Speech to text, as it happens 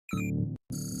Hey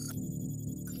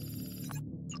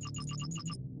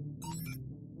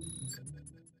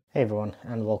everyone,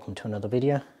 and welcome to another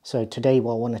video. So today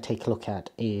what I want to take a look at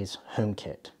is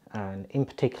HomeKit, and in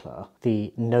particular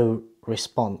the no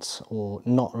response or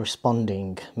not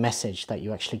responding message that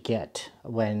you actually get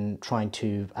when trying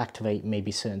to activate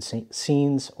maybe certain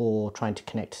scenes or trying to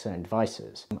connect to certain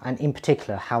devices, and in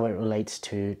particular how it relates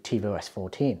to TvOS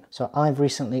 14. So I've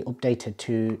recently updated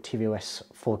to TvOS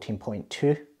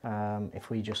 14.2.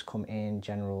 If we just come in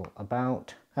general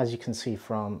about, as you can see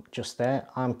from just there,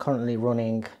 I'm currently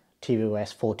running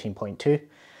TvOS 14.2,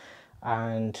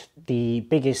 and the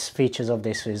biggest features of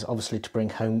this is obviously to bring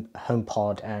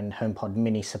HomePod and HomePod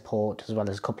Mini support, as well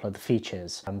as a couple of the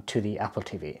features to the Apple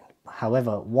TV.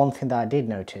 However, one thing that I did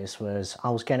notice was I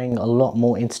was getting a lot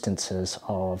more instances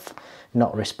of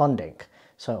not responding.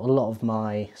 So a lot of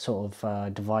my sort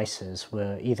of devices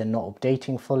were either not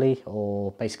updating fully,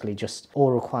 or basically just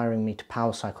all requiring me to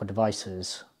power cycle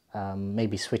devices,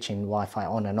 maybe switching Wi-Fi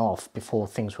on and off before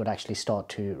things would actually start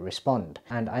to respond.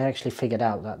 And I actually figured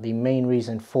out that the main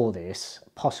reason for this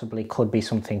possibly could be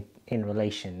something in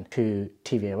relation to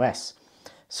tvOS.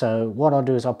 So what I'll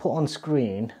do is I'll put on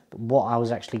screen what I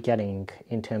was actually getting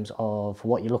in terms of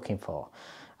what you're looking for.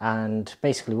 And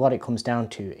basically what it comes down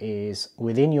to is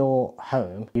within your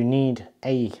home, you need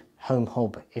a home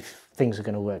hub if things are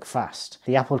going to work fast.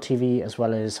 The Apple TV as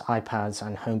well as iPads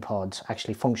and HomePods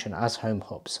actually function as home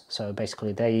hubs. So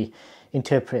basically they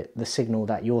interpret the signal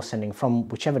that you're sending from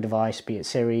whichever device, be it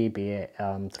Siri, be it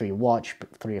through your watch,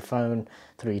 through your phone,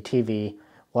 through your TV,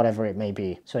 whatever it may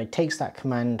be. So it takes that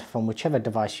command from whichever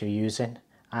device you're using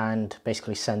and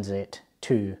basically sends it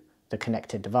to the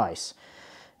connected device.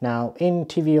 Now in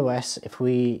tvOS, if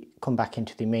we come back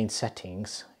into the main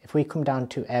settings, if we come down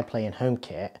to AirPlay and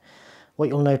HomeKit, what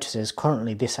you'll notice is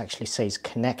currently this actually says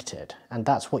connected, and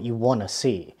that's what you want to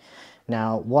see.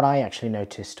 Now what I actually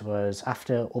noticed was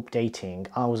after updating,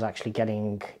 I was actually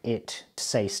getting it to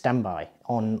say standby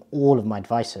on all of my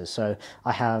devices. So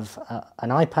I have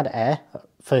an iPad Air,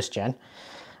 first gen,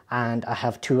 and I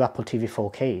have two Apple TV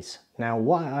 4Ks. Now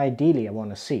what ideally I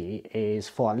want to see is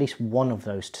for at least one of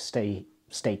those to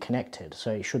stay connected.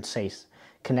 So it should say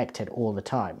connected all the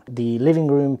time. The living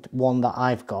room one that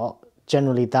I've got,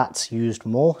 generally that's used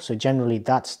more. So generally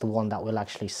that's the one that will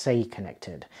actually say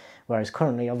connected. Whereas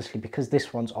currently, obviously, because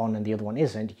this one's on and the other one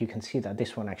isn't, you can see that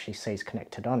this one actually says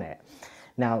connected on it.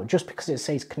 Now, just because it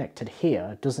says connected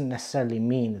here doesn't necessarily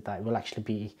mean that it will actually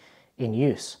be in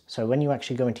use. So when you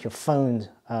actually go into your phone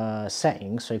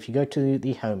settings, so if you go to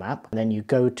the Home app, and then you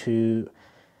go to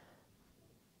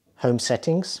Home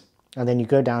settings, and then you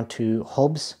go down to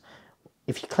hubs,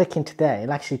 if you click into there,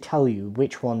 it'll actually tell you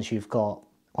which ones you've got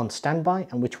on standby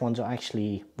and which ones are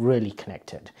actually really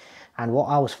connected. And what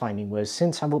I was finding was,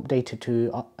 since I've updated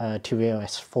to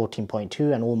tvOS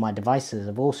 14.2 and all my devices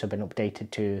have also been updated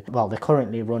to, well, they're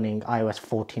currently running iOS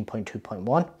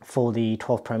 14.2.1 for the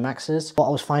 12 Pro Maxes, what I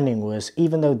was finding was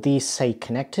even though these say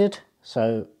connected,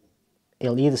 so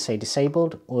it'll either say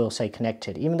disabled or it'll say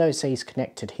connected, even though it says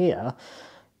connected here,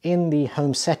 in the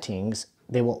home settings,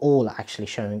 they were all actually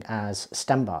showing as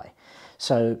standby.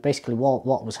 So basically what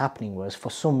was happening was,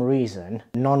 for some reason,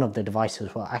 none of the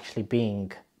devices were actually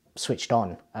being switched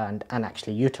on and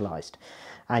actually utilized.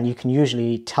 And you can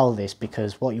usually tell this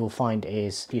because what you'll find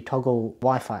is if you toggle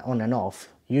Wi-Fi on and off,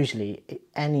 usually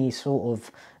any sort of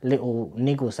little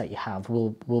niggles that you have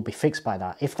will be fixed by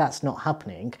that. If that's not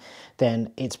happening,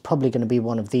 then it's probably going to be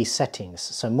one of these settings.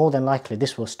 So more than likely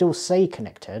this will still say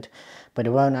connected, but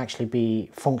it won't actually be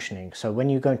functioning. So when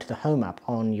you go into the Home app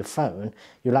on your phone,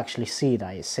 you'll actually see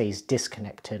that it says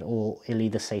disconnected, or it'll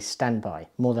either say standby.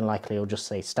 More than likely it'll just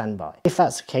say standby. If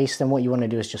that's the case, then what you want to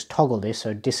do is just toggle this,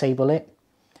 so disable it,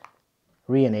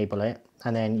 re-enable it,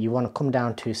 and then you want to come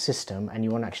down to system and you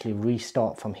want to actually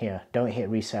restart from here. Don't hit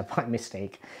reset by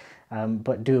mistake,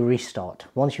 but do a restart.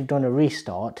 Once you've done a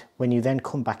restart, when you then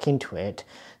come back into it,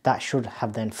 that should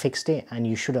have then fixed it, and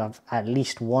you should have at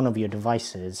least one of your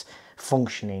devices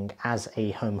functioning as a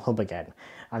home hub again.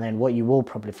 And then what you will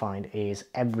probably find is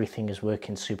everything is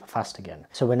working super fast again.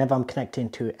 So whenever I'm connecting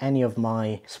to any of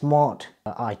my smart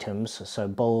items, so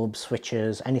bulbs,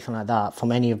 switches, anything like that,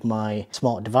 from any of my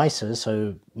smart devices,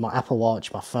 so my Apple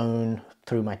Watch, my phone,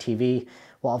 through my TV,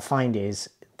 what I'll find is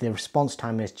the response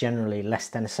time is generally less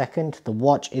than a second. The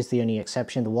watch is the only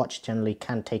exception. The watch generally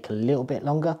can take a little bit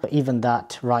longer, but even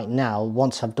that right now,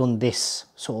 once I've done this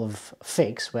sort of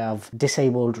fix where I've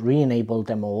disabled, re-enabled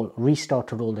them all,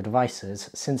 restarted all the devices,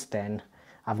 since then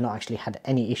I've not actually had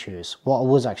any issues. What I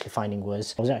was actually finding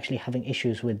was I was actually having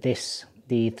issues with this,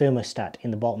 the thermostat in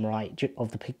the bottom right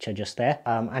of the picture just there,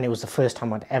 and it was the first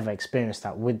time I'd ever experienced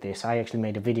that with this. I actually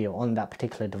made a video on that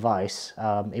particular device.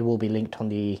 It will be linked on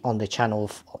the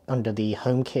channel under the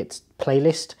HomeKit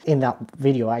playlist. In that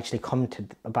video I actually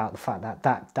commented about the fact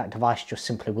that that device just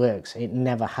simply works. It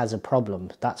never has a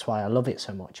problem. That's why I love it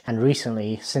so much. And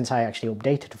recently, since I actually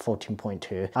updated to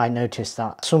 14.2, I noticed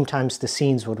that sometimes the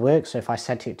scenes would work. So if I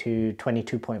set it to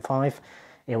 22.5,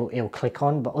 it'll click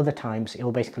on, but other times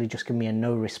it'll basically just give me a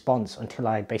no response until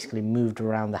I basically moved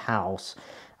around the house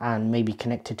and maybe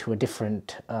connected to a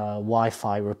different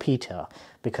Wi-Fi repeater,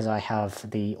 because I have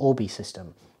the Orbi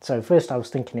system. So first I was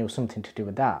thinking it was something to do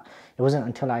with that. It wasn't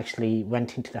until I actually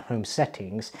went into the home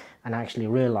settings and I actually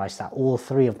realized that all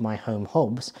three of my home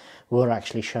hubs were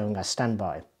actually showing as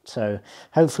standby. So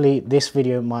hopefully this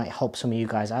video might help some of you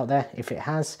guys out there. If it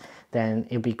has, then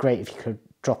it'd be great if you could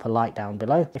drop a like down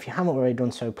below. If you haven't already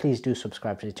done so, please do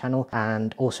subscribe to the channel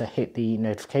and also hit the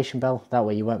notification bell. That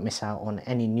way you won't miss out on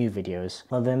any new videos.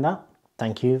 Other than that,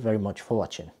 thank you very much for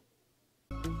watching.